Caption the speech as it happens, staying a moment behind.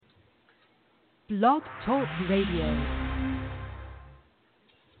Blog Talk Radio.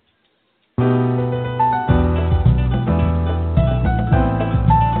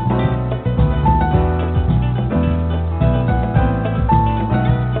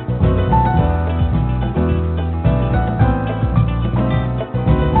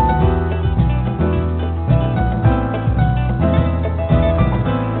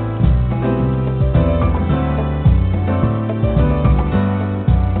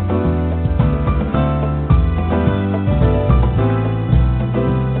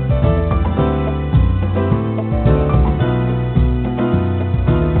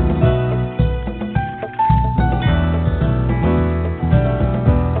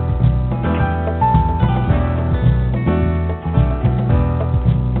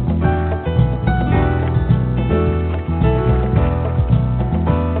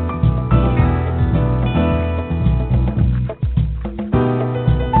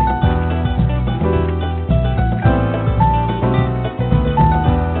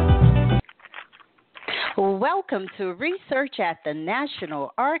 Welcome to Research at the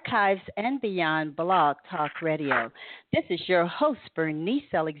National Archives and Beyond Blog Talk Radio. This is your host, Bernice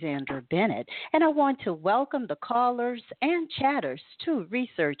Alexandra Bennett, and I want to welcome the callers and chatters to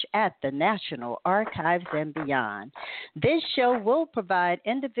Research at the National Archives and Beyond. This show will provide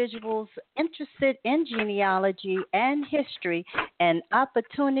individuals interested in genealogy and history an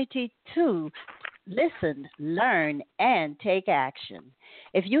opportunity to listen, learn, and take action.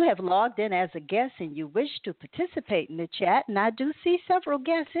 If you have logged in as a guest and you wish to participate in the chat, and I do see several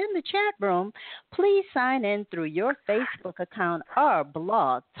guests in the chat room, please sign in through your Facebook account or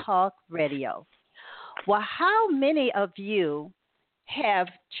Blog Talk Radio. Well, how many of you have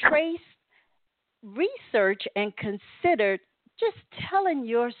traced research and considered just telling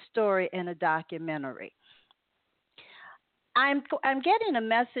your story in a documentary? I'm getting a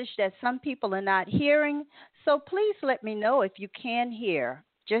message that some people are not hearing, so please let me know if you can hear.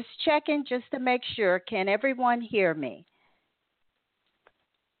 Just checking just to make sure. Can everyone hear me?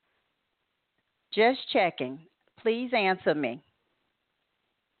 Just checking. Please answer me.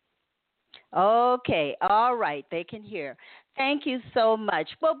 Okay, all right, they can hear. Thank you so much.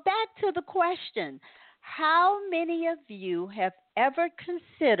 Well, back to the question. How many of you have ever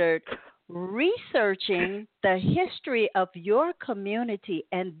considered researching the history of your community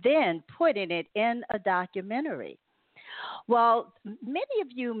and then putting it in a documentary? Well, many of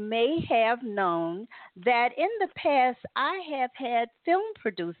you may have known that in the past I have had film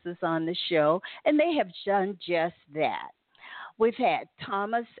producers on the show, and they have done just that. We've had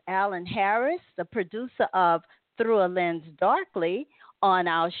Thomas Allen Harris, the producer of Through a Lens Darkly, on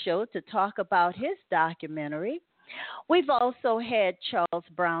our show to talk about his documentary. We've also had Charles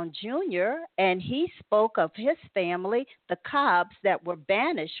Brown Jr., and he spoke of his family, the Cobbs, that were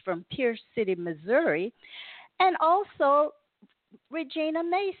banished from Pierce City, Missouri, and also Regina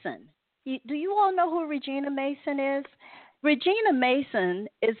Mason. Do you all know who Regina Mason is? Regina Mason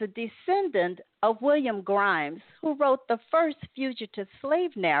is a descendant of William Grimes, who wrote the first fugitive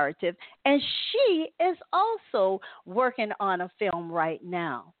slave narrative, and she is also working on a film right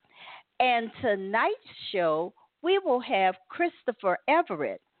now. And tonight's show, we will have Christopher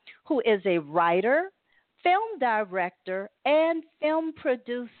Everett, who is a writer, film director, and film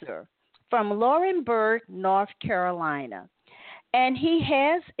producer from Laurinburg, North Carolina. And he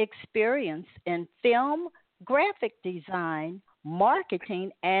has experience in film, graphic design,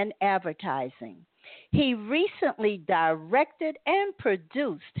 marketing, and advertising. He recently directed and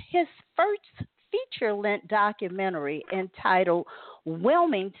produced his first feature-length documentary entitled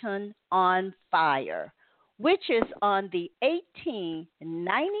Wilmington on Fire, which is on the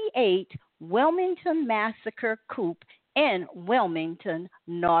 1898 Wilmington Massacre coup in Wilmington,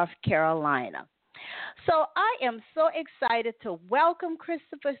 North Carolina. So I am so excited to welcome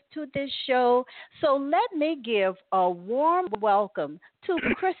Christopher to this show. So let me give a warm welcome to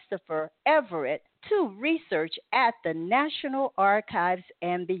Christopher Everett to Research at the National Archives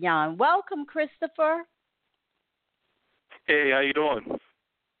and Beyond. Welcome, Christopher. Hey, how you doing?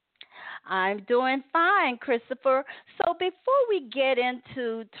 I'm doing fine, Christopher. So before we get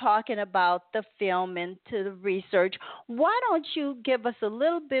into talking about the film and to the research, why don't you give us a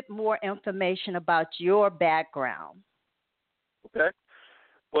little bit more information about your background? Okay.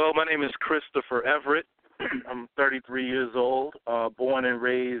 Well, my name is Christopher Everett. I'm 33 years old, born and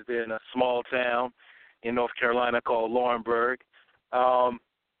raised in a small town in North Carolina called Laurinburg. I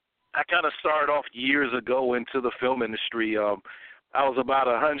kind of started off years ago into the film industry. I was about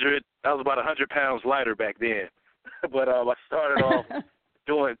 100 pounds lighter back then, but I started off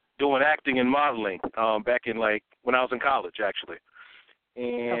doing acting and modeling back in when I was in college actually,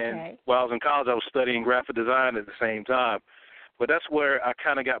 And Okay. while I was in college, I was studying graphic design at the same time. But that's where I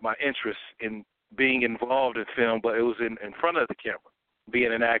kind of got my interest in being involved in film, but it was in front of the camera,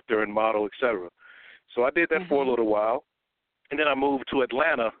 being an actor and model, etc. So I did that for a little while, and then I moved to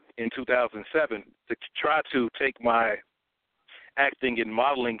Atlanta in 2007 to try to take my acting and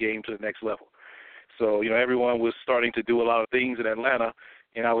modeling game to the next level. So, everyone was starting to do a lot of things in Atlanta,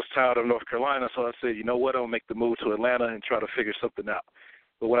 and I was tired of North Carolina, so I said, you know what, I'll make the move to Atlanta and try to figure something out.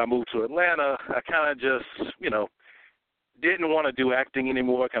 But when I moved to Atlanta, I kind of just, didn't want to do acting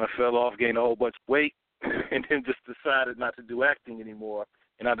anymore. I kind of fell off, gained a whole bunch of weight, and then just decided not to do acting anymore.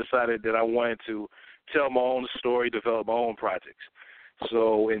 And I decided that I wanted to tell my own story, develop my own projects.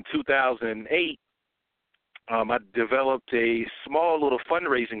 So in 2008, I developed a small little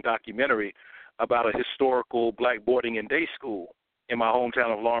fundraising documentary about a historical black boarding and day school in my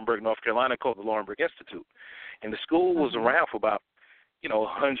hometown of Laurinburg, North Carolina, called the Laurinburg Institute. And the school was around for about,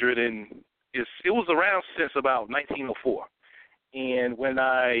 100 and it was around since about 1904. And when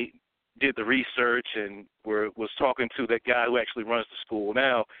I did the research and was talking to that guy who actually runs the school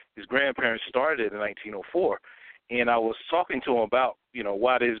now, his grandparents started in 1904. And I was talking to him about,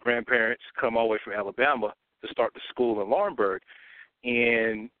 why did his grandparents come all the way from Alabama to start the school in Laurinburg.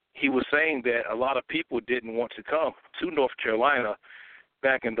 And he was saying that a lot of people didn't want to come to North Carolina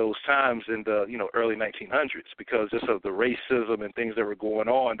back in those times in the, early 1900s because just of the racism and things that were going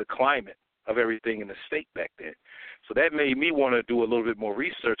on, the climate of everything in the state back then. So that made me want to do a little bit more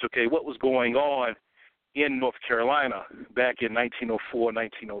research. Okay, what was going on in North Carolina back in 1904,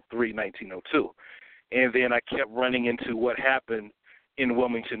 1903, 1902? And then I kept running into what happened in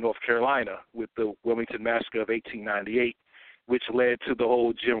Wilmington, North Carolina with the Wilmington Massacre of 1898, which led to the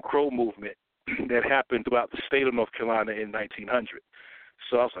whole Jim Crow movement that happened throughout the state of North Carolina in 1900.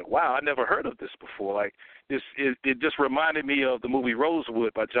 So I was like, wow, I never heard of this before. Like, it just reminded me of the movie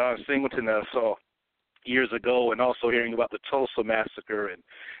Rosewood by John Singleton that I saw years ago, and also hearing about the Tulsa Massacre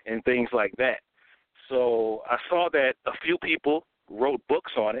and things like that. So I saw that a few people wrote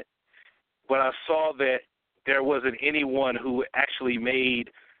books on it, but I saw that there wasn't anyone who actually made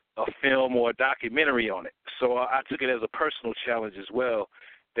a film or a documentary on it. So I took it as a personal challenge as well,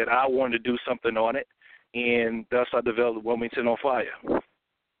 that I wanted to do something on it, and thus I developed Wilmington on Fire.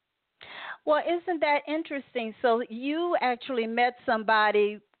 Well, isn't that interesting? So you actually met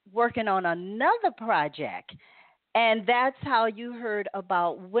somebody working on another project, and that's how you heard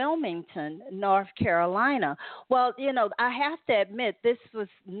about Wilmington, North Carolina. Well, I have to admit this was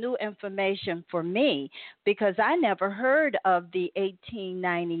new information for me because I never heard of the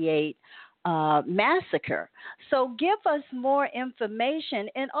 1898 massacre. So give us more information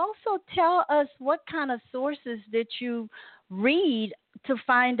and also tell us what kind of sources did you read to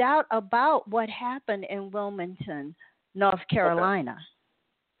find out about what happened in Wilmington, North Carolina.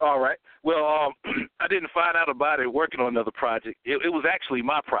 Okay. All right. Well, I didn't find out about it working on another project. It was actually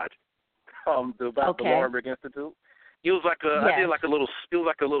my project about the Laurinburg Institute. It was like I did like a little. It was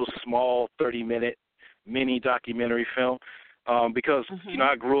like a little small 30-minute mini documentary film because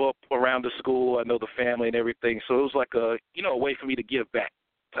I grew up around the school. I know the family and everything, so it was like a a way for me to give back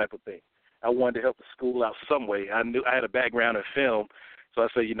type of thing. I wanted to help the school out some way. I knew I had a background in film, so I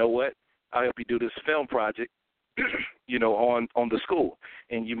said, you know what, I'll help you do this film project, on the school,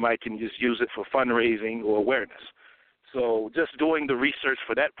 and you can just use it for fundraising or awareness. So just doing the research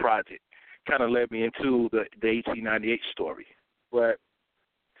for that project kind of led me into the 1898 story. But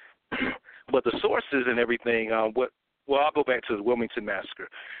the sources and everything, I'll go back to the Wilmington Massacre.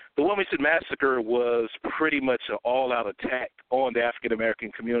 The Wilmington Massacre was pretty much an all-out attack on the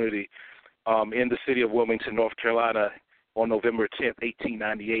African-American community in the city of Wilmington, North Carolina on November 10th,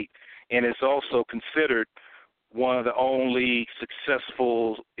 1898. And it's also considered one of the only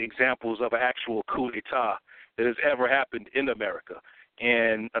successful examples of an actual coup d'etat that has ever happened in America.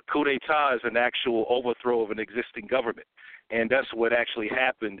 And a coup d'etat is an actual overthrow of an existing government. And that's what actually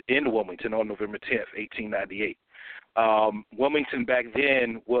happened in Wilmington on November 10th, 1898. Wilmington back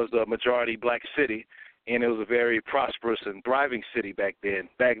then was a majority black city, and it was a very prosperous and thriving city back then.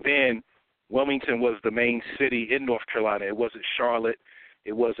 Back then, Wilmington was the main city in North Carolina. It wasn't Charlotte.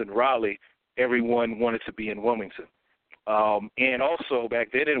 It wasn't Raleigh. Everyone wanted to be in Wilmington. And also back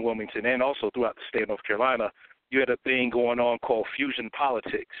then in Wilmington and also throughout the state of North Carolina, you had a thing going on called fusion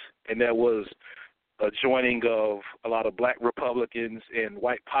politics, and that was a joining of a lot of black Republicans and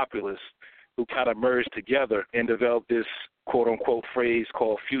white populists who kind of merged together and developed this quote-unquote phrase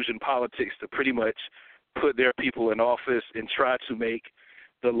called fusion politics to pretty much put their people in office and try to make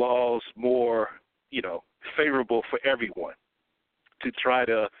the laws more, favorable for everyone, to try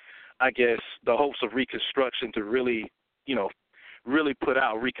to, I guess, the hopes of Reconstruction to really, really put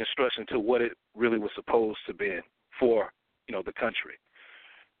out Reconstruction to what it really was supposed to be for, the country.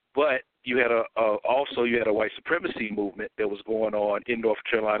 But you had also a white supremacy movement that was going on in North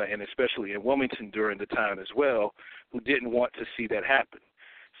Carolina and especially in Wilmington during the time as well, who didn't want to see that happen.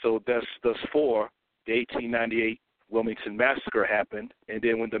 So thus for the 1898 Wilmington massacre happened, and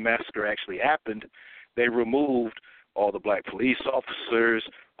then when the massacre actually happened, they removed all the black police officers,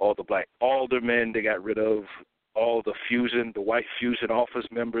 all the black aldermen. They got rid of all the white fusion office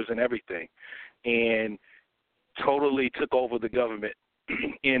members and everything, and totally took over the government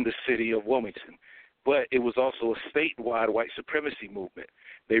in the city of Wilmington. But it was also a statewide white supremacy movement.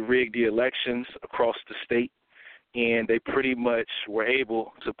 They rigged the elections across the state, and they pretty much were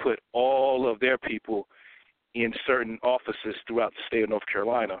able to put all of their people in certain offices throughout the state of North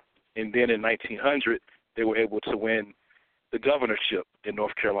Carolina. And then in 1900, they were able to win the governorship in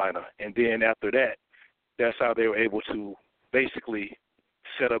North Carolina. And then after that, that's how they were able to basically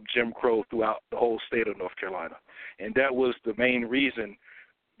set up Jim Crow throughout the whole state of North Carolina. And that was the main reason.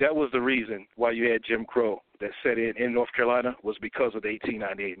 That was the reason why you had Jim Crow that set in North Carolina, was because of the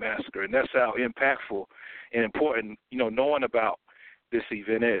 1898 massacre. And that's how impactful and important, knowing about this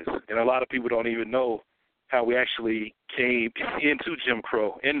event is. And a lot of people don't even know how we actually came into Jim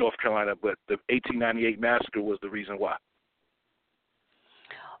Crow in North Carolina, but the 1898 massacre was the reason why.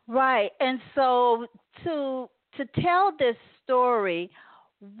 Right. And so to tell this story,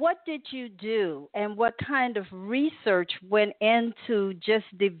 what did you do and what kind of research went into just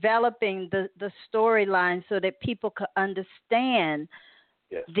developing the storyline so that people could understand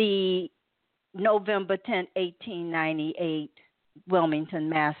the November 10, 1898 Wilmington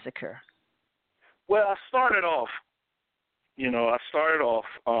massacre? Well, I started off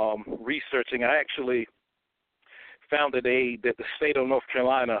researching. I actually found that the state of North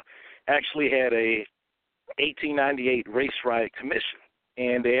Carolina actually had a 1898 race riot commission,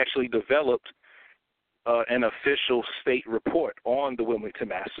 and they actually developed an official state report on the Wilmington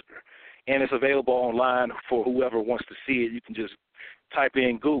massacre, and it's available online for whoever wants to see it. You can just type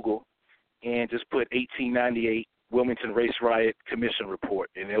in Google and just put 1898 Wilmington Race Riot Commission report,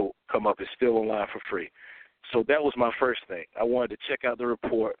 and it'll come up. It's still online for free. So that was my first thing. I wanted to check out the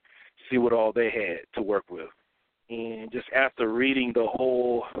report, see what all they had to work with. And just after reading the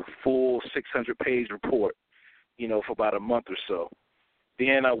whole full 600-page report, for about a month or so,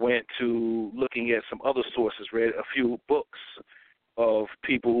 then I went to looking at some other sources, read a few books of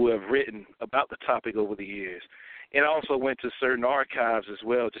people who have written about the topic over the years. And I also went to certain archives as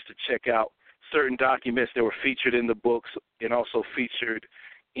well just to check out certain documents that were featured in the books and also featured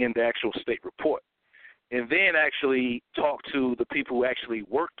in the actual state report. And then actually talked to the people who actually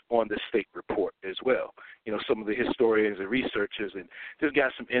worked on the state report as well, some of the historians and researchers, and just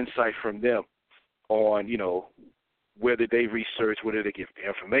got some insight from them on, where did they research, where did they get the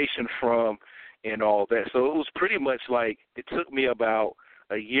information from, and all that. So it was pretty much like it took me about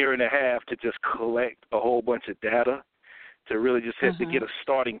a year and a half to just collect a whole bunch of data to really just have to get a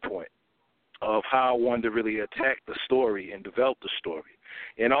starting point of how I wanted to really attack the story and develop the story.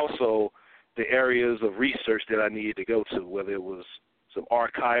 And also the areas of research that I needed to go to, whether it was some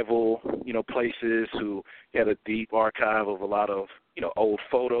archival, places who had a deep archive of a lot of, old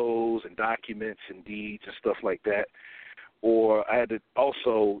photos and documents and deeds and stuff like that. Or I had to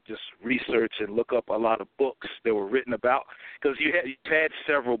also just research and look up a lot of books that were written about, because you've had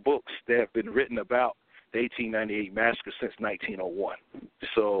several books that have been written about the 1898 massacre since 1901.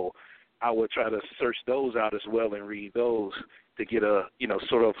 So I would try to search those out as well and read those to get a,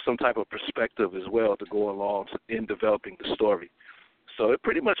 sort of some type of perspective as well to go along in developing the story. So it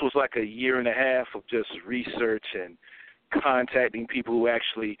pretty much was like a year and a half of just research and contacting people who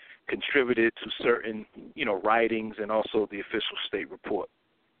actually contributed to certain, writings and also the official state report.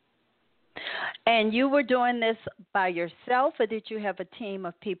 And you were doing this by yourself, or did you have a team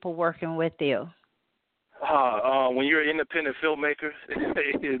of people working with you? When you're an independent filmmaker,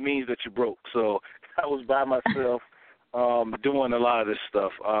 it means that you're broke. So I was by myself doing a lot of this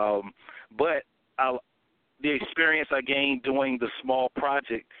stuff. But the experience I gained doing the small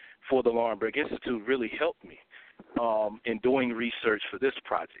project for the Laurinburg Institute really helped me in doing research for this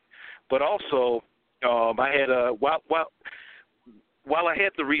project. But also, I had while I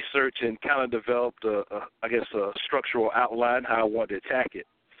had the research and kind of developed a structural outline how I wanted to attack it,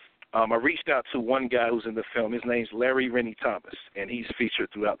 I reached out to one guy who's in the film. His name's Larry Rennie Thomas, and he's featured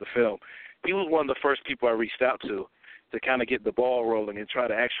throughout the film. He was one of the first people I reached out to kind of get the ball rolling and try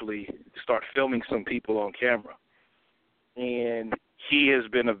to actually start filming some people on camera. And he has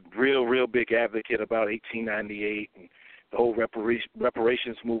been a real big advocate about 1898 and the whole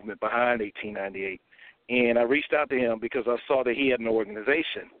reparations movement behind 1898. And I reached out to him because I saw that he had an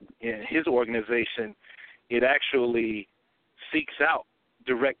organization. And his organization, it actually seeks out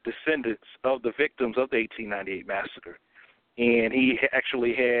direct descendants of the victims of the 1898 massacre. And he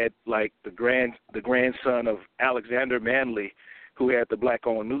actually had, like, the grandson of Alexander Manley, who had the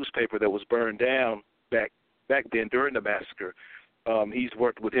black-owned newspaper that was burned down back then during the massacre. He's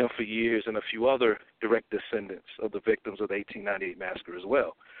worked with him for years, and a few other direct descendants of the victims of the 1898 massacre as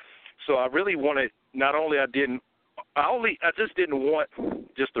well. So I really wanted, I just didn't want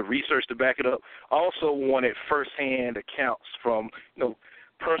just the research to back it up. I also wanted firsthand accounts from,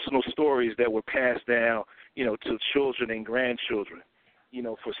 personal stories that were passed down, to children and grandchildren,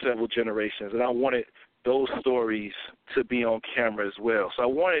 for several generations. And I wanted those stories to be on camera as well. So I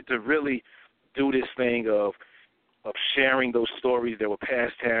wanted to really do this thing of sharing those stories that were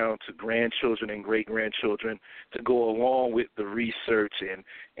passed down to grandchildren and great-grandchildren to go along with the research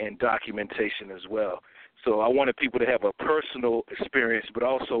and documentation as well. So I wanted people to have a personal experience, but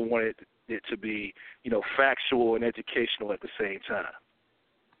also wanted it to be, factual and educational at the same time.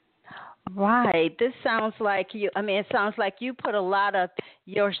 Right. This sounds like it sounds like you put a lot of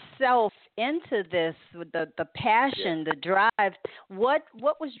yourself into this, with the passion, the drive. What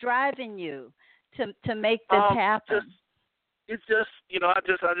was driving you to make this happen? It's just, I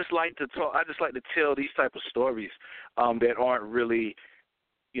just like to talk. I just like to tell these type of stories that aren't really,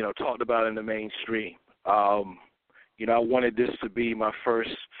 talked about in the mainstream. I wanted this to be my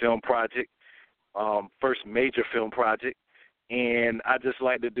first film project, first major film project, and I just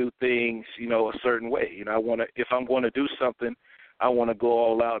like to do things, a certain way. If I'm going to do something, I want to go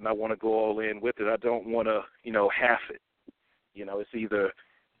all out and I want to go all in with it. I don't want to, half it. It's either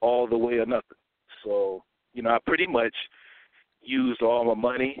all the way or nothing. So, I pretty much used all my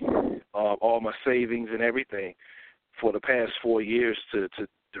money, all my savings and everything for the past 4 years to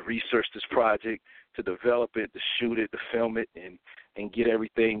research this project, to develop it, to shoot it, to film it, and get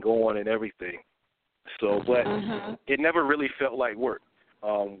everything going and everything. So, but it never really felt like work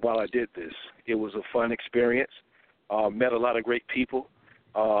while I did this. It was a fun experience. Met a lot of great people,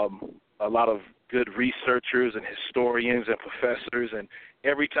 a lot of good researchers and historians and professors, and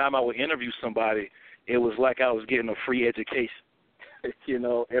every time I would interview somebody, it was like I was getting a free education,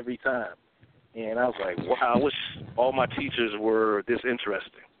 every time. And I was like, wow, I wish all my teachers were this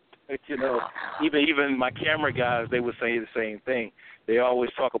interesting. Even my camera guys, they would say the same thing. They always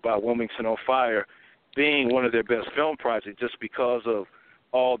talk about Wilmington on Fire being one of their best film projects just because of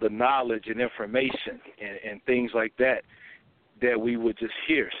all the knowledge and information and things like that we would just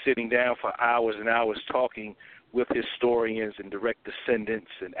hear, sitting down for hours and hours talking with historians and direct descendants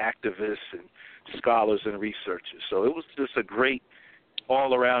and activists and scholars and researchers. So it was just a great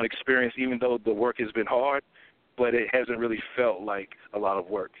all-around experience, even though the work has been hard, but it hasn't really felt like a lot of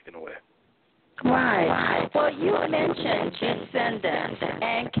work in a way. Right. Well, you mentioned descendants,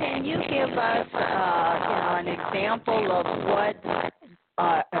 and can you give us, an example of what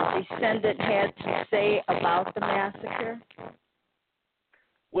a descendant had to say about the massacre?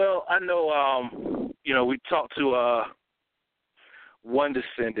 Well, I know, we talked to one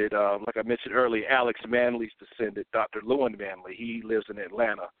descendant, like I mentioned earlier, Alex Manley's descendant, Dr. Lewin Manley. He lives in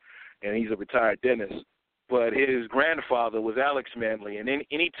Atlanta, and he's a retired dentist. But his grandfather was Alex Manley, and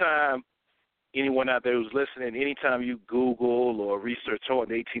anytime anyone out there who's listening, anytime you Google or research on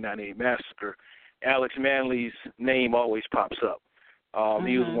the 1898 massacre, Alex Manley's name always pops up.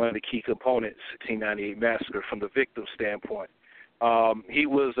 He was one of the key components of the 1898 massacre from the victim standpoint. He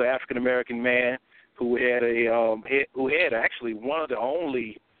was an African American man who had actually one of the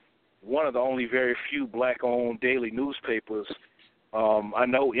only very few black-owned daily newspapers I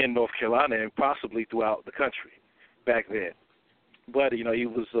know in North Carolina and possibly throughout the country back then. But he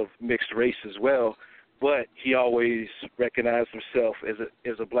was of mixed race as well. But he always recognized himself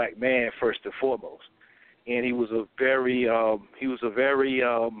as a black man first and foremost. And he was a very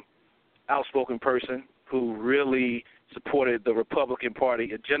outspoken person who really supported the Republican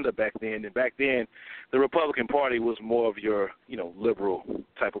Party agenda back then. And back then, the Republican Party was more of your, liberal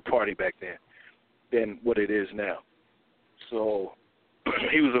type of party back then than what it is now. So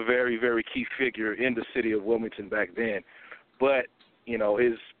he was a very, very key figure in the city of Wilmington back then. But,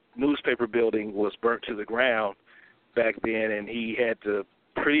 his newspaper building was burnt to the ground back then, and he had to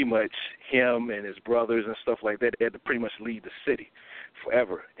pretty much, him and his brothers and stuff like that, they had to pretty much leave the city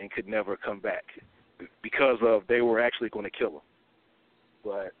forever and could never come back because they were actually going to kill him.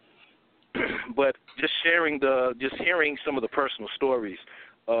 But just hearing some of the personal stories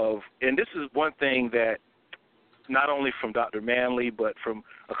and this is one thing that not only from Dr. Manley but from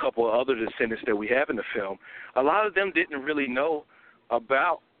a couple of other descendants that we have in the film, a lot of them didn't really know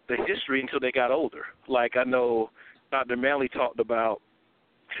about the history until they got older. Like I know Dr. Manley talked about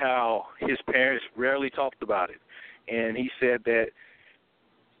how his parents rarely talked about it, and he said that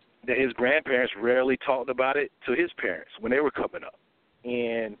his grandparents rarely talked about it to his parents when they were coming up.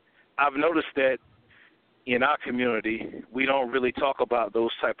 And I've noticed that in our community, we don't really talk about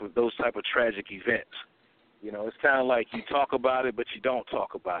those type of tragic events. You know, it's kind of like you talk about it, but you don't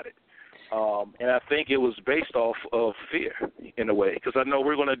talk about it. And I think it was based off of fear in a way, because I know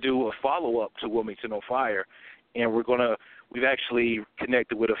we're going to do a follow-up to Wilmington on Fire, and we've actually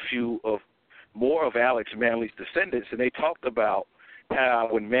connected with a few of more of Alex Manley's descendants, and they talked about how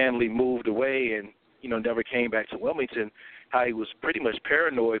when Manley moved away and, you know, never came back to Wilmington, how he was pretty much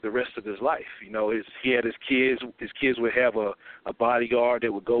paranoid the rest of his life. You know, he had his kids. His kids would have a bodyguard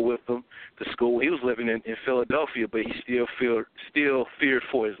that would go with them to school. He was living in Philadelphia, but he still feared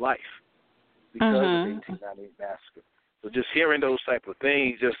for his life because of the 1898 massacre. So just hearing those type of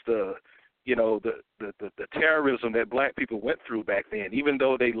things, just the terrorism that black people went through back then, even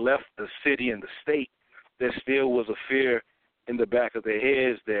though they left the city and the state, there still was a fear in the back of their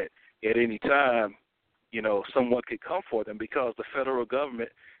heads that at any time, you know, someone could come for them, because the federal government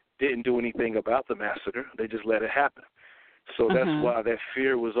didn't do anything about the massacre. They just let it happen. So that's why that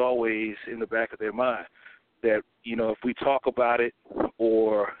fear was always in the back of their mind, that, you know, if we talk about it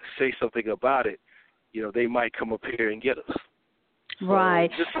or say something about it, you know, they might come up here and get us. Right.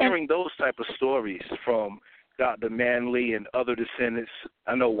 So just hearing those type of stories from Dr. Manley and other descendants.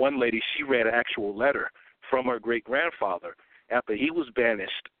 I know one lady, she read an actual letter from her great-grandfather after he was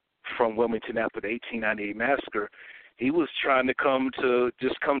banished from Wilmington after the 1898 massacre. He was trying to come to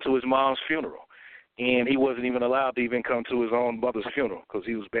his mom's funeral, and he wasn't even allowed to even come to his own mother's funeral because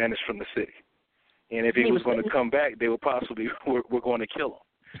he was banished from the city. And if he was going to come back, they would possibly were going to kill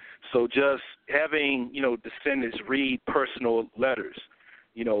him. So just having, you know, descendants read personal letters,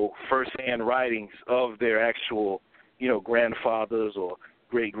 you know, first-hand writings of their actual, you know, grandfathers or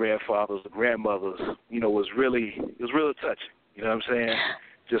great-grandfathers or grandmothers, you know, was really touching. You know what I'm saying?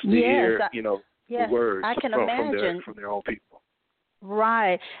 Just to hear, you know, the words from their own people.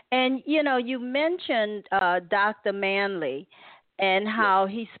 Right. And, you know, you mentioned Dr. Manley and how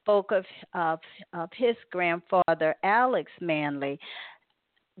he spoke of his grandfather, Alex Manley,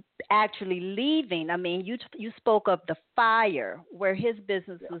 actually leaving. I mean, you spoke of the fire where his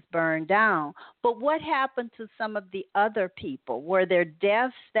business was burned down. But what happened to some of the other people? Were there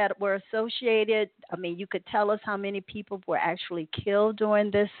deaths that were associated? I mean, you could tell us how many people were actually killed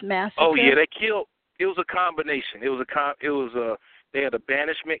during this massacre? Oh yeah, they killed. It was a combination. They had a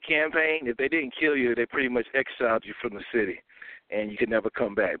banishment campaign. If they didn't kill you, they pretty much exiled you from the city, and you could never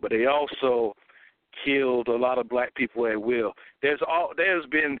come back. But they also killed a lot of black people at will. There's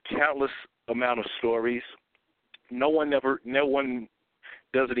been countless amount of stories. No one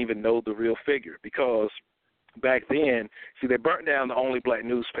doesn't even know the real figure, because back then, see, they burnt down the only black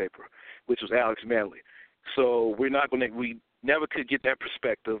newspaper, which was Alex Manley. So we never could get that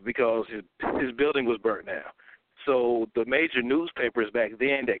perspective because his building was burnt down. So the major newspapers back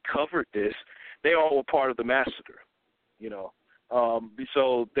then that covered this, they all were part of the massacre, you know.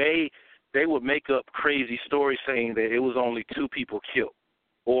 So they would make up crazy stories saying that it was only 2 people killed,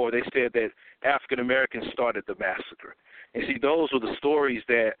 or they said that African Americans started the massacre. And see, those were the stories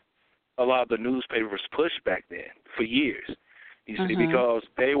that a lot of the newspapers pushed back then for years. You see, because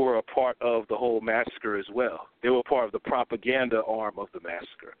they were a part of the whole massacre as well. They were part of the propaganda arm of the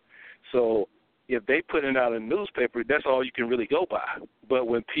massacre. So if they put it out in a newspaper, that's all you can really go by. But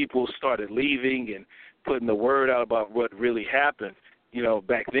when people started leaving and putting the word out about what really happened, you know,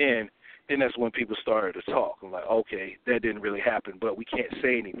 back then that's when people started to talk. I'm like, okay, that didn't really happen, but we can't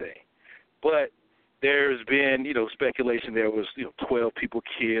say anything. But there's been, you know, speculation there was, you know, 12 people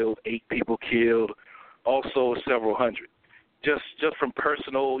killed, 8 people killed, also several hundred. Just from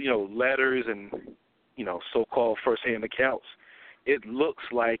personal, you know, letters and, you know, so-called first-hand accounts, it looks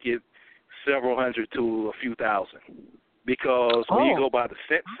like it's several hundred to a few thousand. Because when you go by the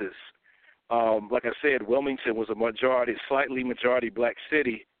census, like I said, Wilmington was slightly majority black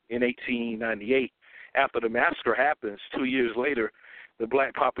city in 1898. After the massacre happens, 2 years later, the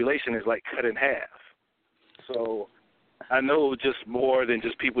black population is like cut in half. So I know just more than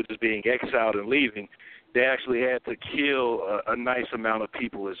just people just being exiled and leaving. They actually had to kill a nice amount of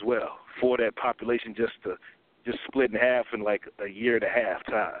people as well for that population just split in half in like a year and a half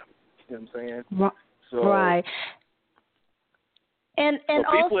time. You know what I'm saying? So, right. And so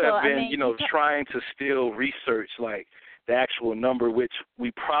people also, have been, you know, trying to still research like the actual number, which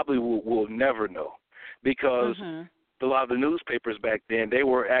we probably will never know, because a lot of the newspapers back then, they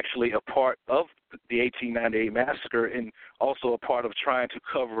were actually a part of the 1898 massacre, and also a part of trying to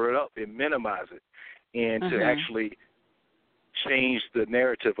cover it up and minimize it, and to actually change the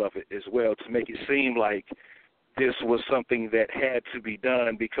narrative of it as well, to make it seem like this was something that had to be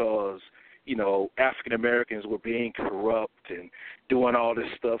done because, you know, African Americans were being corrupt and doing all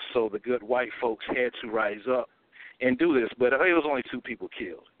this stuff, so the good white folks had to rise up and do this. But it was only 2 people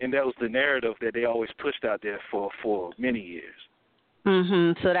killed, and that was the narrative that they always pushed out there for many years.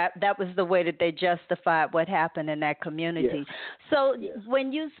 So that was the way that they justified what happened in that community. Yes. So yes.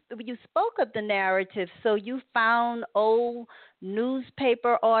 when you spoke of the narrative, so you found old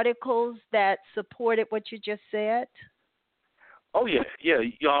newspaper articles that supported what you just said? Oh yeah.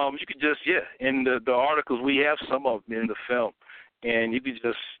 You could just in the articles, we have some of them in the film, and you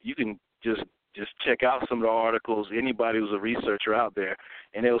can just check out some of the articles. Anybody who's a researcher out there,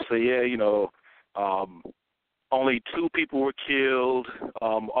 and they'll say, only 2 people were killed.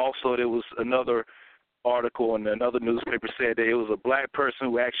 Also, there was another article in another newspaper said that it was a black person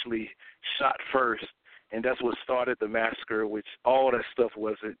who actually shot first, and that's what started the massacre. Which all that stuff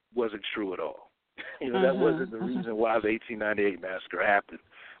wasn't true at all. That wasn't the reason why the 1898 massacre happened.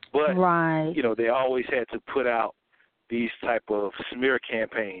 But they always had to put out these type of smear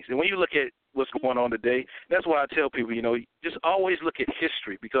campaigns. And when you look at what's going on today, that's why I tell people, just always look at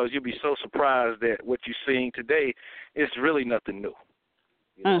history, because you'll be so surprised that what you're seeing today is really nothing new.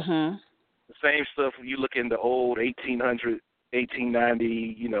 The same stuff you look in the old 1800,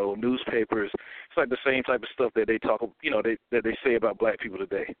 1890, newspapers. It's like the same type of stuff that they talk, that they say about black people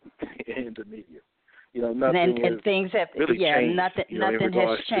today in the media. Nothing and things have really changed. Nothing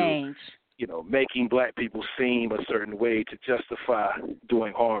has changed. Making black people seem a certain way to justify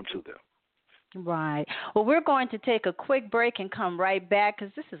doing harm to them. Right. Well, we're going to take a quick break and come right back,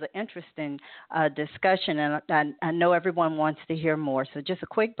 because this is an interesting discussion, and I know everyone wants to hear more. So just a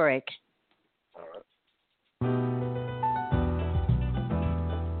quick break. All right.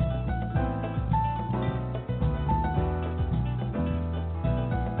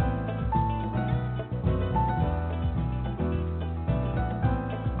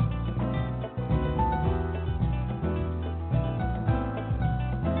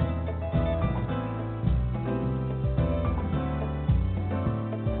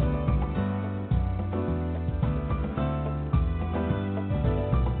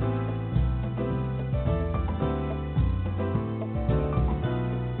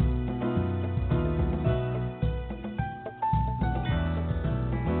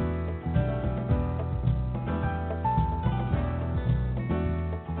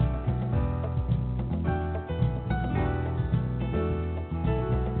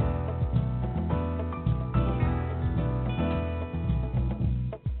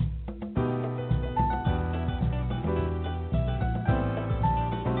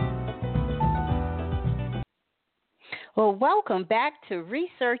 Well, welcome back to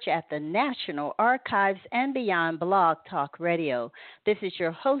Research at the National Archives and Beyond Blog Talk Radio. This is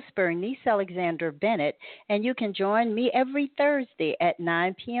your host, Bernice Alexander Bennett, and you can join me every Thursday at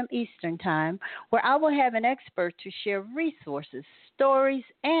 9 p.m. Eastern Time, where I will have an expert to share resources, stories,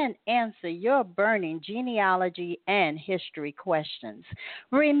 and answer your burning genealogy and history questions.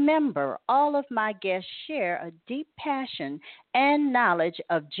 Remember, all of my guests share a deep passion and knowledge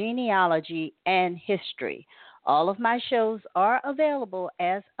of genealogy and history. All of my shows are available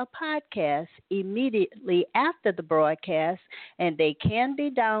as a podcast immediately after the broadcast, and they can be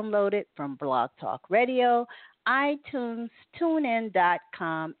downloaded from Blog Talk Radio, iTunes,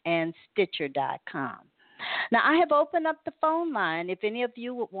 TuneIn.com, and Stitcher.com. Now, I have opened up the phone line if any of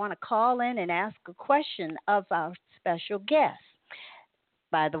you would want to call in and ask a question of our special guest.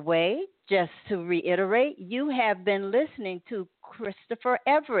 By the way, just to reiterate, you have been listening to Christopher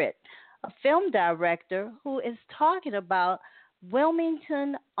Everett, a film director who is talking about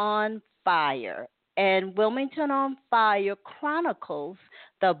Wilmington on Fire. And Wilmington on Fire chronicles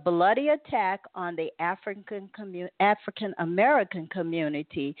the bloody attack on the African American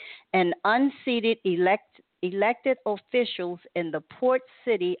community and unseated elected officials in the port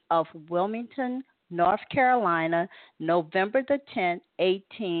city of Wilmington, North Carolina, November the 10th,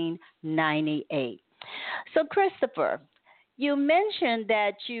 1898. So, Christopher, you mentioned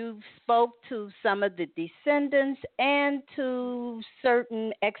that you spoke to some of the descendants and to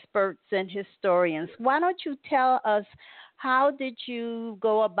certain experts and historians. Why don't you tell us, how did you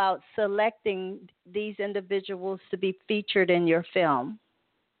go about selecting these individuals to be featured in your film?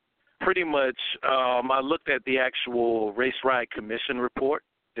 Pretty much, I looked at the actual Race Riot Commission report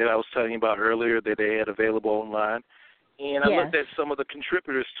that I was telling you about earlier that they had available online, and I looked at some of the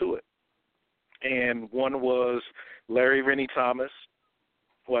contributors to it. And one was Larry Rennie Thomas,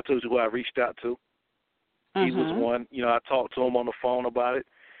 who I told you who I reached out to. He was one. I talked to him on the phone about it.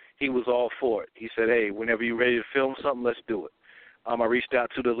 He was all for it. He said, hey, whenever you're ready to film something, let's do it. I reached out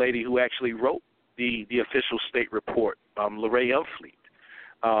to the lady who actually wrote the official state report, Lorraine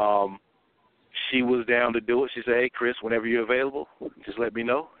Umfleet. She was down to do it. She said, hey, Chris, whenever you're available, just let me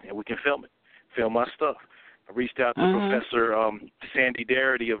know, and we can film it, film my stuff. I reached out to Professor Sandy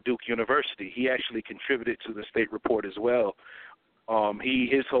Darity of Duke University. He actually contributed to the state report as well.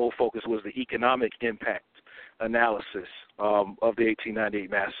 His whole focus was the economic impact analysis of the 1898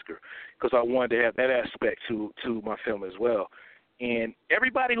 massacre, because I wanted to have that aspect to my film as well. And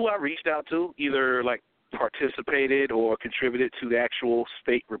everybody who I reached out to either like participated or contributed to the actual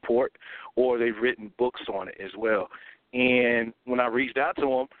state report, or they've written books on it as well. And when I reached out to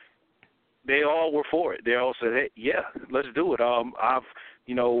them, they all were for it. They all said, hey, yeah, let's do it.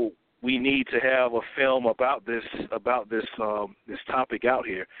 We need to have a film about this topic out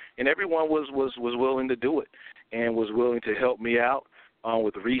here. And everyone was willing to do it and was willing to help me out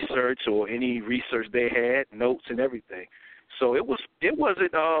with research or any research they had, notes and everything. So it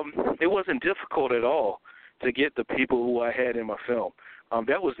wasn't difficult at all to get the people who I had in my film.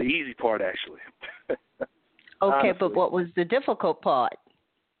 That was the easy part, actually. Okay, honestly. but what was the difficult part?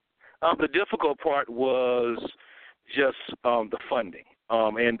 The difficult part was just the funding,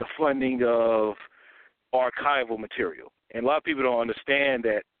 and the funding of archival material. And a lot of people don't understand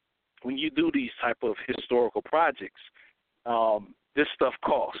that when you do these type of historical projects, this stuff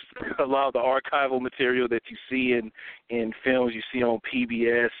costs. A lot of the archival material that you see in films, you see on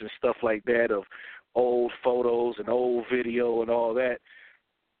PBS and stuff like that, of old photos and old video and all that,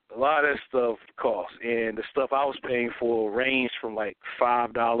 a lot of that stuff costs. And the stuff I was paying for ranged from like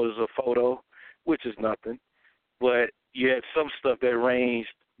 $5 a photo, which is nothing. But you had some stuff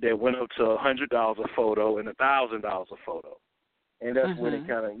that went up to $100 a photo and $1,000 a photo. And that's when it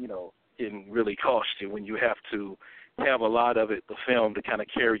kind of, can really cost you, when you have to have a lot of it, the film, to kind of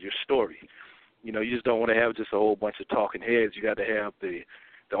carry your story. You just don't want to have just a whole bunch of talking heads. You got to have the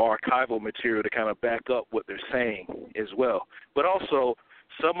archival material to kind of back up what they're saying as well. But also,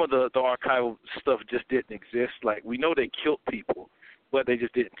 some of the archival stuff just didn't exist. Like, we know they killed people, but they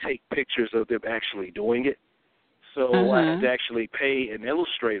just didn't take pictures of them actually doing it. So I had to actually pay an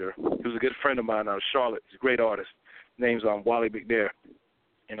illustrator, who's a good friend of mine out of Charlotte. He's a great artist. His name's Wally McNair,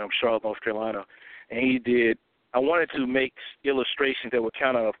 in Charlotte, North Carolina. And I wanted to make illustrations that were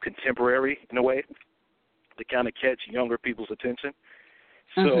kind of contemporary in a way, to kind of catch younger people's attention.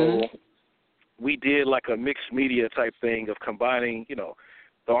 So we did like a mixed media type thing of combining,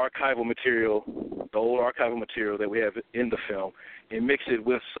 the archival material, the old archival material that we have in the film, and mix it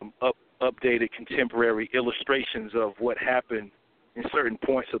with some updated contemporary illustrations of what happened in certain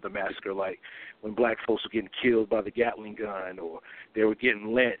points of the massacre, like when black folks were getting killed by the Gatling gun, or they were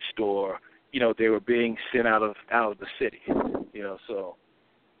getting lynched, or they were being sent out of the city.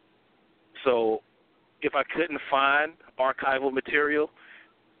 So if I couldn't find archival material,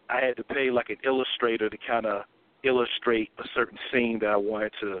 I had to pay like an illustrator to kind of illustrate a certain scene that I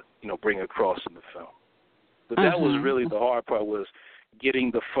wanted to, bring across in the film. But that was really the hard part, was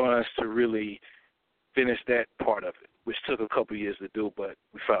getting the funds to really finish that part of it, which took a couple of years to do, but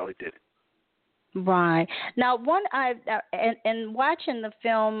we finally did it. Right. Now, in watching the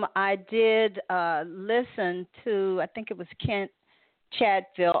film, I did listen to, I think it was Kent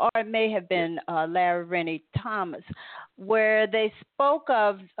Chatfield, or it may have been Larry Rennie Thomas, where they spoke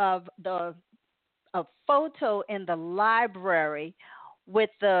of a photo in the library with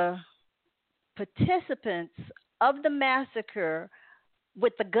the participants of the massacre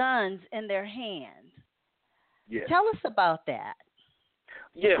with the guns in their hands. Yeah. Tell us about that.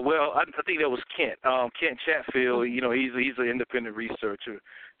 Yeah, well, I think that was Kent. Kent Chatfield, he's an independent researcher,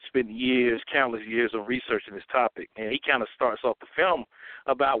 spent countless years on researching this topic, and he kind of starts off the film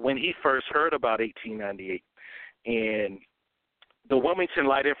about when he first heard about 1898 and the Wilmington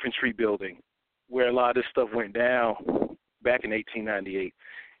Light Infantry building, where a lot of this stuff went down back in 1898.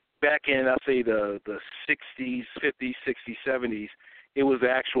 Back in, I'd say, the 60s, 50s, 60s, 70s, it was the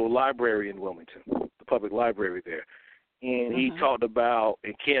actual library in Wilmington, the public library there. And he talked about,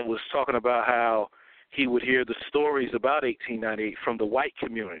 and Ken was talking about how he would hear the stories about 1898 from the white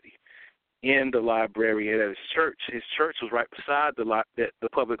community in the library and at his church was right beside the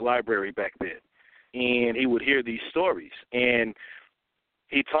public library back then. And he would hear these stories. And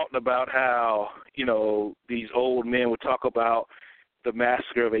he talked about how, these old men would talk about the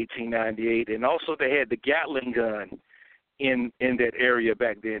massacre of 1898. And also they had the Gatling gun in that area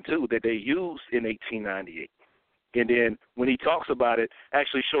back then, too, that they used in 1898. And then when he talks about it,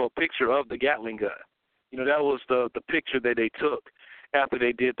 actually show a picture of the Gatling gun. That was the picture that they took after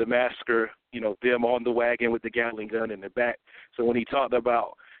they did the massacre, them on the wagon with the Gatling gun in the back. So when he talked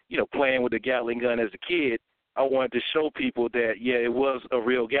about, playing with the Gatling gun as a kid, I wanted to show people that, yeah, it was a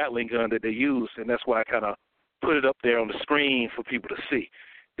real Gatling gun that they used, and that's why I kind of put it up there on the screen for people to see.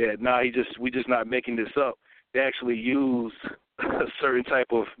 That, we just not making this up. They actually used a certain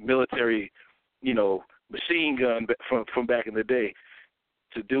type of military, machine gun from back in the day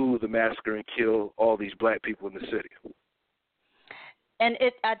to do the massacre and kill all these black people in the city. And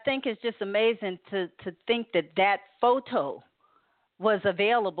I think it's just amazing to think that photo was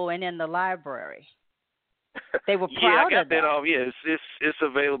available and in the library. They were proud I got of that. It's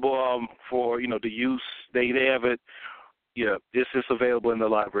available for the use. They have it. Yeah, this is available in the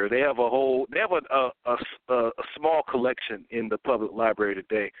library. They have a small collection in the public library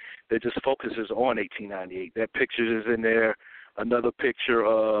today that just focuses on 1898. That picture is in there. Another picture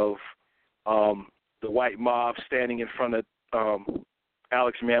of the white mob standing in front of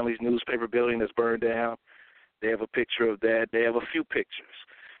Alex Manly's newspaper building that's burned down. They have a picture of that. They have a few pictures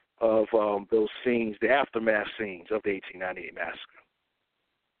of those scenes, the aftermath scenes of the 1898 massacre.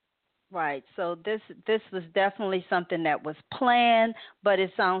 Right. So this was definitely something that was planned, but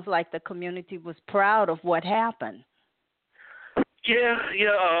it sounds like the community was proud of what happened. Yeah.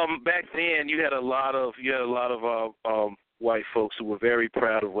 Back then, you had a lot of white folks who were very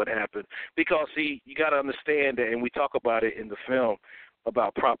proud of what happened because, see, you got to understand that, and we talk about it in the film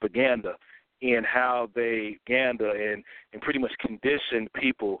about propaganda and how they and pretty much conditioned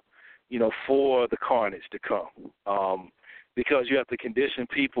people, for the carnage to come. Because you have to condition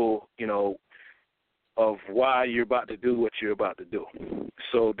people, of why you're about to do what you're about to do,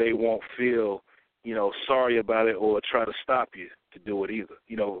 so they won't feel, sorry about it or try to stop you to do it either,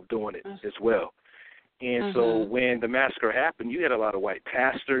 doing it as well. And so when the massacre happened, you had a lot of white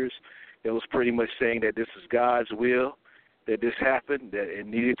pastors that was pretty much saying that this is God's will, that this happened, that it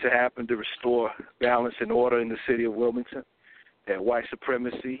needed to happen to restore balance and order in the city of Wilmington, that white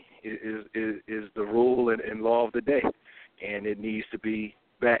supremacy is the rule and law of the day, and it needs to be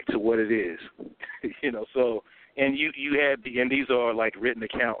back to what it is. So, and you had and these are like written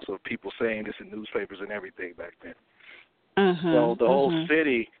accounts of people saying this in newspapers and everything back then. So the whole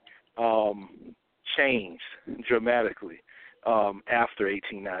city changed dramatically after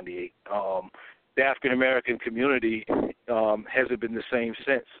 1898. The African American community hasn't been the same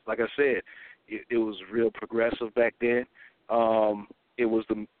since. Like I said, it was real progressive back then. It was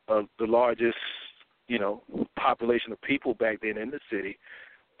the largest, population of people back then in the city,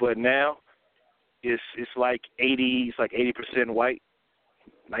 but now it's like 80% white,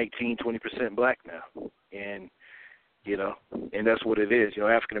 20% black now, and and that's what it is.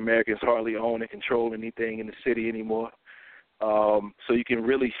 African Americans hardly own and control anything in the city anymore. So you can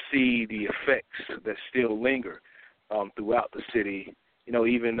really see the effects that still linger throughout the city.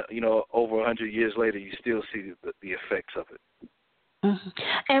 Even over 100 years later, you still see the effects of it.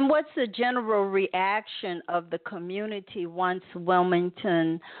 And what's the general reaction of the community once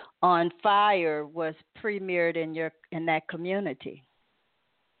Wilmington on Fire was premiered in that community?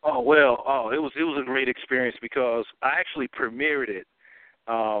 Oh well, it was a great experience because I actually premiered it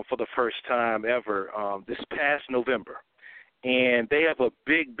for the first time ever this past November. And they have a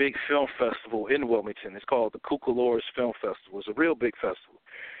big film festival in Wilmington. It's called the Cucalores Film Festival. It's a real big festival.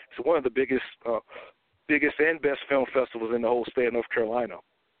 It's one of the biggest and best film festivals in the whole state of North Carolina.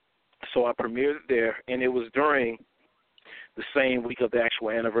 So I premiered it there, and it was during the same week of the actual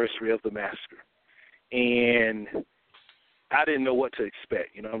anniversary of the massacre. And I didn't know what to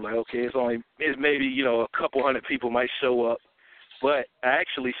expect. I'm like, okay, it's maybe, a couple hundred people might show up. But I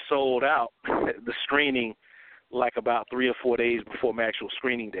actually sold out the screening like about 3 or 4 days before my actual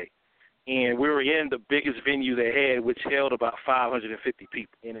screening date. And we were in the biggest venue they had, which held about 550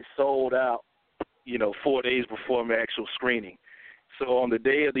 people. And it sold out, 4 days before my actual screening. So on the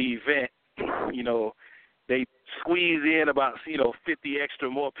day of the event, they squeezed in about, 50 extra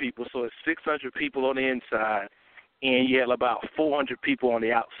more people. So it's 600 people on the inside, and you had about 400 people on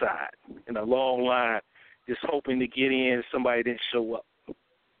the outside in a long line just hoping to get in. Somebody didn't show up.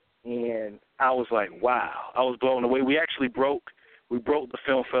 And I was like, wow. I was blown away. We actually broke the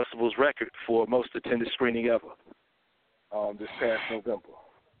film festival's record for most attended screening ever this past November.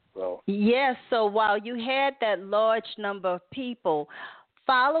 So. Yes, so while you had that large number of people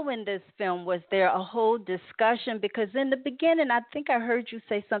following this film, was there a whole discussion? Because in the beginning, I think I heard you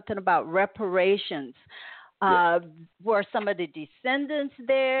say something about reparations. Yes. Were some of the descendants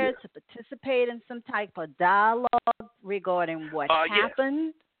there to participate in some type of dialogue regarding what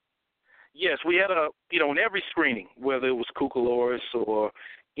happened? Yes, we had in every screening, whether it was Cucalores or,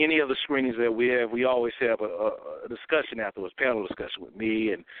 any of the screenings that we have, we always have a discussion afterwards, panel discussion with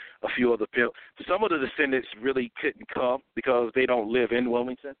me and a few other people. Some of the descendants really couldn't come because they don't live in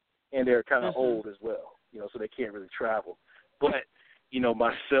Wilmington, and they're kind of old as well, so they can't really travel. But,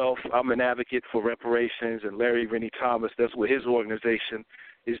 myself, I'm an advocate for reparations, and Larry Rennie Thomas, that's what his organization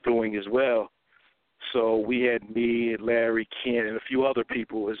is doing as well. So we had me and Larry, Ken, and a few other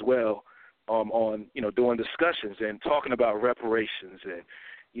people as well on, doing discussions and talking about reparations and,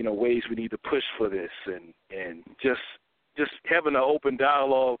 ways we need to push for this and just having an open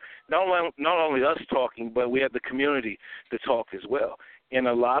dialogue, not only us talking, but we have the community to talk as well. And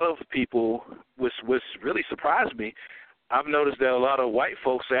a lot of people, which really surprised me, I've noticed that a lot of white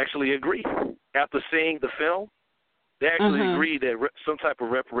folks actually agree. After seeing the film, they actually agree that some type of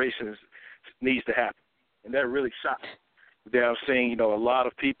reparations needs to happen. And that really shocked me. That I'm seeing, a lot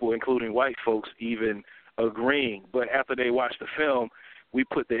of people, including white folks, even agreeing. But after they watch the film, we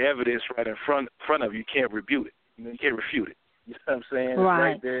put the evidence right in front of you. You can't refute it. You can't refute it. You know what I'm saying?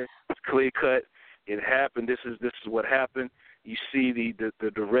 Right. It's right there. It's clear cut. It happened. This is what happened. You see the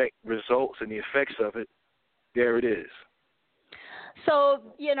direct results and the effects of it. There it is. So,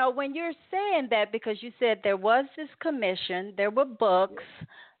 when you're saying that, because you said there was this commission, there were books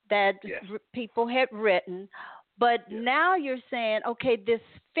that people had written, but now you're saying, okay, this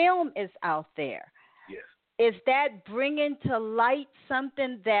film is out there. Yes. Is that bringing to light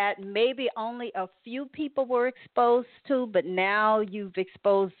something that maybe only a few people were exposed to, but now you've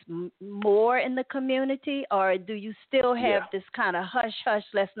exposed more in the community? Or do you still have this kind of hush-hush,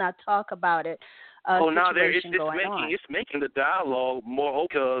 let's not talk about it situation going on? It's making the dialogue more,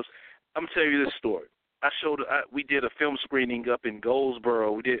 because I'm going to tell you this story. We did a film screening up in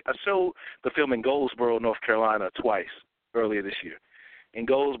Goldsboro. I showed the film in Goldsboro, North Carolina, twice earlier this year. And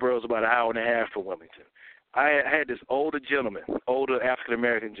Goldsboro is about an hour and a half from Wilmington. I had this older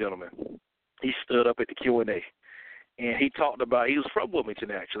African-American gentleman. He stood up at the Q&A, and he talked about, he was from